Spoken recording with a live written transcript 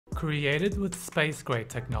Created with space-grade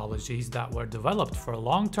technologies that were developed for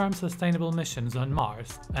long-term sustainable missions on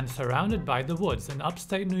Mars and surrounded by the woods in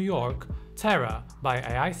upstate New York, TERA by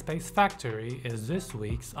SpaceFactory is this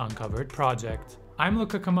week's Uncovered project. I'm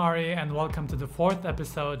Luca Kamari and welcome to the 4th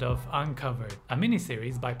episode of Uncovered, a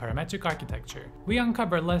mini-series by Parametric Architecture. We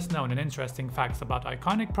uncover less known and interesting facts about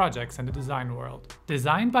iconic projects in the design world.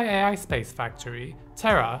 Designed by SpaceFactory,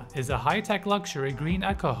 TERA is a high-tech luxury green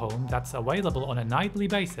eco-home that's available on a nightly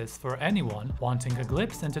basis for anyone wanting a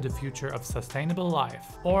glimpse into the future of sustainable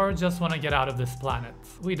life, or just want to get out of this planet.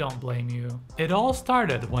 We don't blame you. It all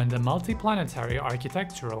started when the Multiplanetary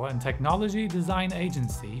Architectural and Technology Design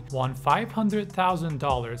Agency won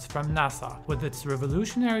 $500,000 from NASA with its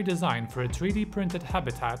revolutionary design for a 3D printed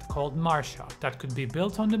habitat called Martia that could be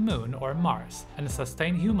built on the Moon or Mars and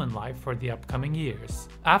sustain human life for the upcoming years.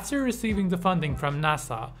 After receiving the funding from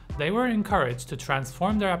NASA, they were encouraged to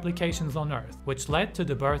transform their applications on Earth, which led to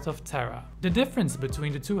the birth of TERA. The difference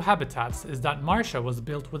between the two habitats is that Martia was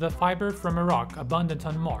built with a fiber from a rock abundant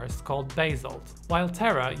on Mars called basalt, while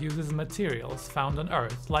TERA uses materials found on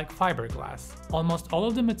Earth like fiberglass. Almost all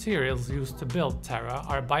of the materials used to build TERA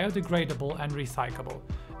are biodegradable and recyclable.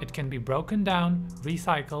 It can be broken down,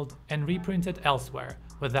 recycled, and reprinted elsewhere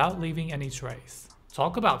without leaving any trace.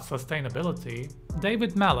 Talk about sustainability.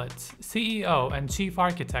 David Mallet, CEO and Chief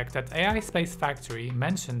Architect at SpaceFactory,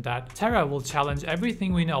 mentioned that TERA will challenge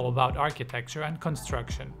everything we know about architecture and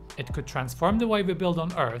construction. It could transform the way we build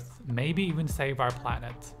on Earth, maybe even save our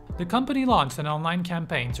planet. The company launched an online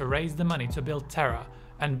campaign to raise the money to build TERA,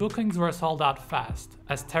 and bookings were sold out fast,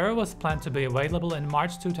 as TERA was planned to be available in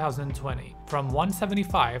March 2020, from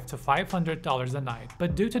 $175 to $500 a night.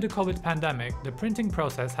 But due to the COVID pandemic, the printing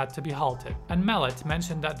process had to be halted, and Mallet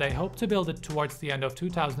mentioned that they hope to build it towards the end of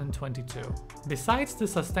 2022. Besides the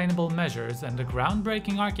sustainable measures and the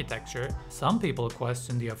groundbreaking architecture, some people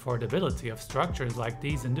question the affordability of structures like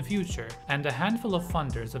these in the future, and a handful of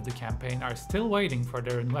funders of the campaign are still waiting for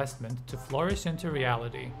their investment to flourish into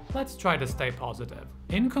reality. Let's try to stay positive.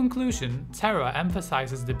 In conclusion, TERA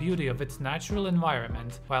emphasizes the beauty of its natural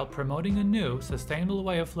environment while promoting a new, sustainable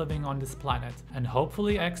way of living on this planet, and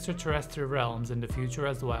hopefully extraterrestrial realms in the future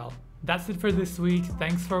as well. That's it for this week,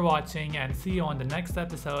 thanks for watching and see you on the next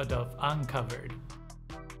episode of Uncovered.